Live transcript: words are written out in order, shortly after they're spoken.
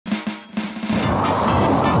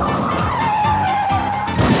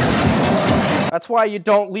That's why you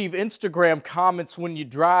don't leave Instagram comments when you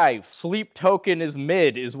drive. Sleep Token is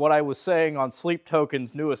mid, is what I was saying on Sleep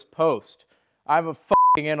Token's newest post. I'm a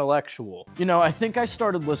fucking intellectual. You know, I think I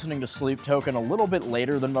started listening to Sleep Token a little bit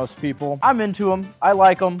later than most people. I'm into them. I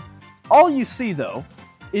like them. All you see, though,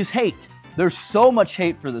 is hate. There's so much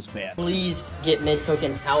hate for this band. Please get Mid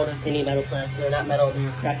Token out of any metal class. They're not metal, they're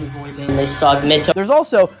a crappy boy band. They suck. Mid Token. There's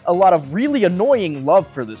also a lot of really annoying love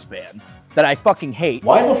for this band that I fucking hate.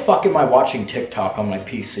 Why the fuck am I watching TikTok on my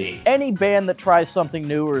PC? Any band that tries something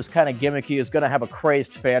new or is kind of gimmicky is gonna have a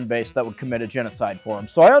crazed fan base that would commit a genocide for them.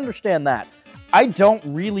 So I understand that. I don't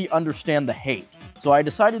really understand the hate. So I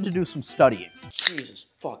decided to do some studying. Jesus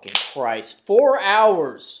fucking Christ. 4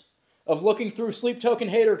 hours of looking through Sleep Token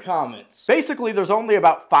hater comments. Basically, there's only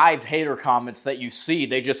about 5 hater comments that you see.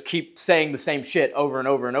 They just keep saying the same shit over and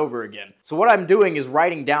over and over again. So what I'm doing is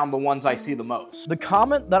writing down the ones I see the most. The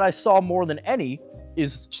comment that I saw more than any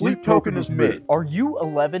is, Sleep Token is mid. Are you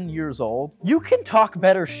 11 years old? You can talk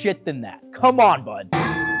better shit than that. Come on, bud. Hey,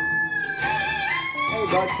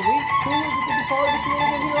 bud, can we cool it with the guitar just a little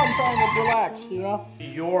bit here? I'm trying to relax, you know?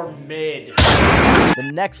 You're mid.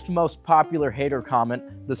 The next most popular hater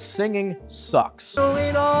comment, the singing sucks.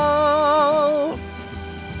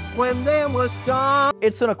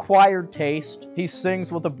 It's an acquired taste. He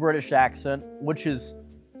sings with a British accent, which is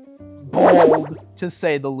bold, to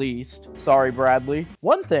say the least. Sorry, Bradley.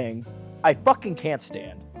 One thing I fucking can't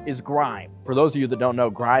stand is grime. For those of you that don't know,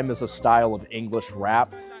 grime is a style of English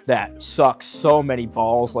rap that sucks so many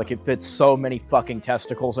balls, like it fits so many fucking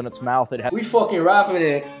testicles in its mouth. We fucking rapping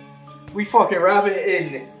it. We fucking rapping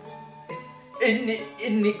it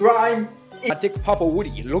in the grime. My dick Papa Woody,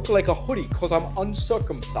 you look like a hoodie cause I'm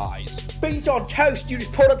uncircumcised. Beans on toast, you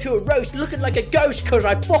just pulled up to a roast looking like a ghost cause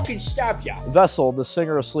I fucking stabbed ya. Vessel, the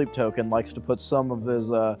singer of Sleep Token, likes to put some of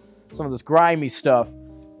this grimy stuff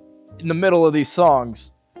in the middle of these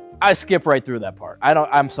songs. I skip right through that part.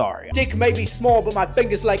 I'm sorry. Dick may be small, but my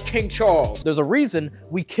finger's like King Charles. There's a reason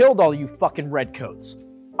we killed all you fucking redcoats.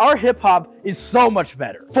 Our hip-hop is so much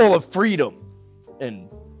better. Full of freedom and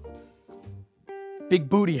big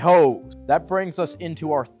booty hoes. That brings us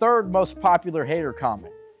into our third most popular hater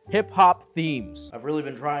comment, hip-hop themes. I've really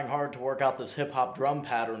been trying hard to work out this hip-hop drum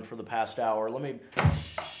pattern for the past hour. Let me...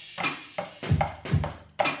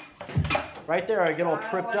 Right there, I get all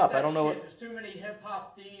tripped up. I don't know what... There's too many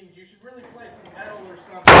hip-hop themes. You should really play some metal or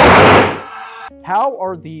something. How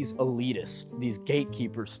are these elitists, these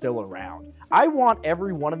gatekeepers, still around? I want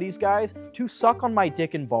every one of these guys to suck on my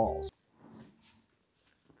dick and balls.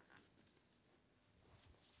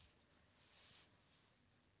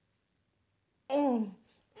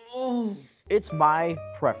 It's my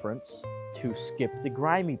preference to skip the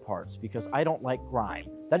grimy parts because I don't like grime.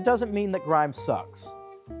 That doesn't mean that grime sucks.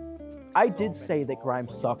 I did say that grime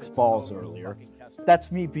sucks balls earlier.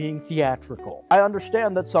 That's me being theatrical. I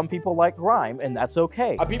understand that some people like grime, and that's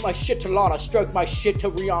okay. I beat my shit to Lana, stroke my shit to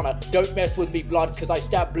Rihanna. Don't mess with me, blood, cause I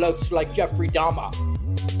stab blokes like Jeffrey Dahmer.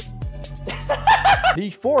 The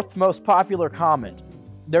fourth most popular comment.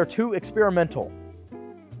 They're too experimental.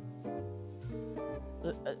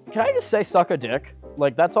 Can I just say suck a dick?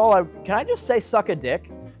 Like, that's all can I just say suck a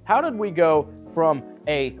dick? How did we go from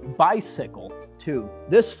a bicycle to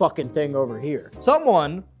this fucking thing over here?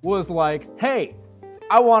 Someone was like, hey,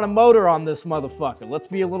 I want a motor on this motherfucker. Let's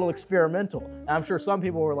be a little experimental. And I'm sure some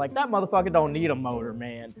people were like, that motherfucker don't need a motor,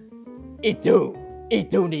 man. It do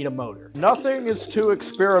need a motor. Nothing is too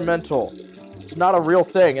experimental. It's not a real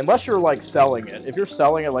thing, unless you're like selling it. If you're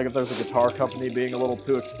selling it, like if there's a guitar company being a little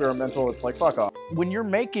too experimental, it's like, fuck off. When you're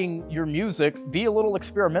making your music, be a little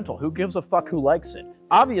experimental. Who gives a fuck who likes it?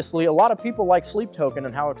 Obviously, a lot of people like Sleep Token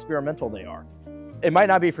and how experimental they are. It might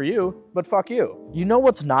not be for you, but fuck you. You know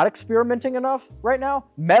what's not experimenting enough right now?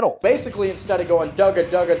 Metal. Basically, instead of going dugga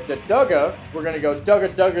dugga da dugga, we're gonna go dugga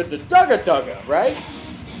dugga da dugga dugga, right?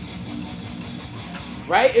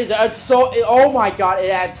 Right? It's so, oh my god,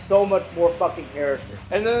 it adds so much more fucking character.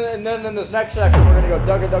 And then in this next section, we're gonna go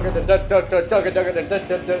dugga dugga da dugga dugga dugga da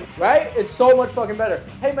da da. Right? It's so much fucking better.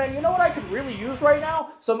 Hey man, you know what I could really use right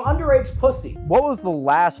now? Some underage pussy. What was the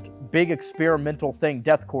last big experimental thing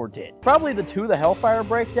deathcore did? Probably the To the Hellfire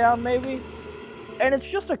breakdown, maybe? And it's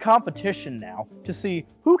just a competition now to see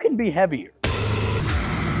who can be heavier.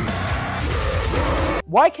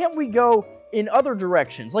 Why can't we go in other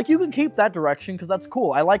directions? Like, you can keep that direction because that's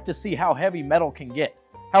cool. I like to see how heavy metal can get.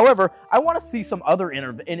 However, I want to see some other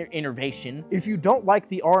innovation. If you don't like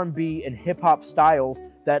the R&B and hip-hop styles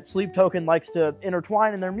that Sleep Token likes to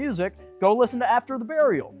intertwine in their music, go listen to After the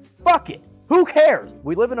Burial. Fuck it. Who cares?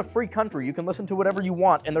 We live in a free country. You can listen to whatever you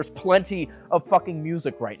want, and there's plenty of fucking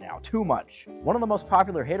music right now. Too much. One of the most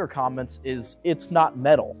popular hater comments is, it's not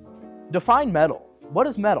metal. Define metal. What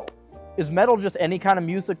is metal? Is metal just any kind of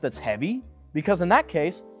music that's heavy? Because in that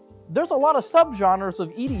case, there's a lot of subgenres of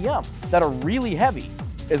EDM that are really heavy.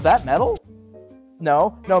 Is that metal?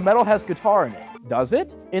 No, metal has guitar in it. Does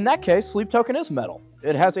it? In that case, Sleep Token is metal.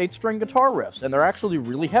 It has 8-string guitar riffs, and they're actually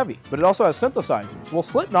really heavy. But it also has synthesizers. Well,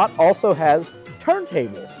 Slipknot also has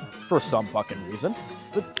turntables, for some fucking reason.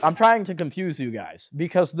 But I'm trying to confuse you guys,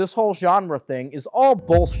 because this whole genre thing is all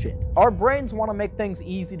bullshit. Our brains want to make things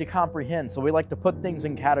easy to comprehend, so we like to put things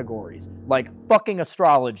in categories, like fucking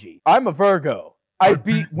astrology. I'm a Virgo. I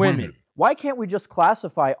beat women. Why can't we just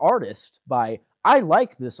classify artists by, I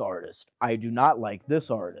like this artist, I do not like this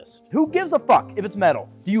artist? Who gives a fuck if it's metal?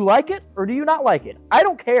 Do you like it or do you not like it? I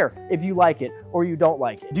don't care if you like it or you don't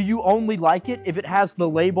like it. Do you only like it if it has the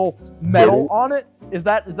label metal on it? Is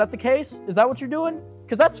that the case? Is that what you're doing?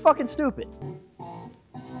 Because that's fucking stupid.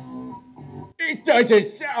 It doesn't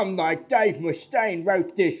sound like Dave Mustaine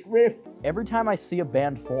wrote this riff. Every time I see a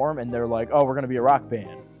band form and they're like, oh, we're going to be a rock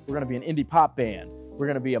band, we're going to be an indie pop band, we're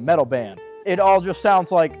going to be a metal band, it all just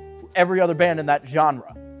sounds like every other band in that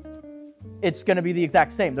genre. It's going to be the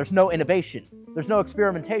exact same. There's no innovation. There's no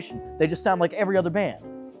experimentation. They just sound like every other band.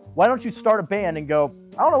 Why don't you start a band and go,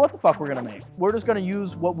 I don't know what the fuck we're going to make. We're just going to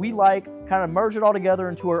use what we like, kind of merge it all together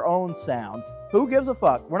into our own sound. Who gives a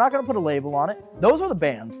fuck? We're not going to put a label on it. Those are the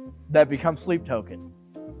bands that become Sleep Token.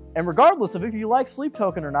 And regardless of if you like Sleep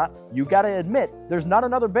Token or not, you got to admit, there's not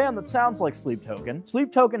another band that sounds like Sleep Token.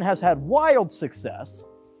 Sleep Token has had wild success.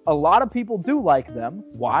 A lot of people do like them.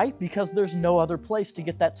 Why? Because there's no other place to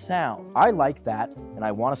get that sound. I like that, and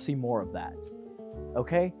I want to see more of that.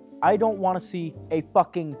 Okay? I don't want to see a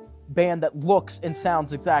fucking band that looks and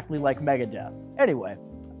sounds exactly like Megadeth. Anyway,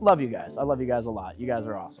 love you guys. I love you guys a lot. You guys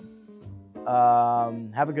are awesome.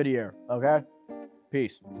 Have a good year, okay?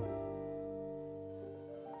 Peace.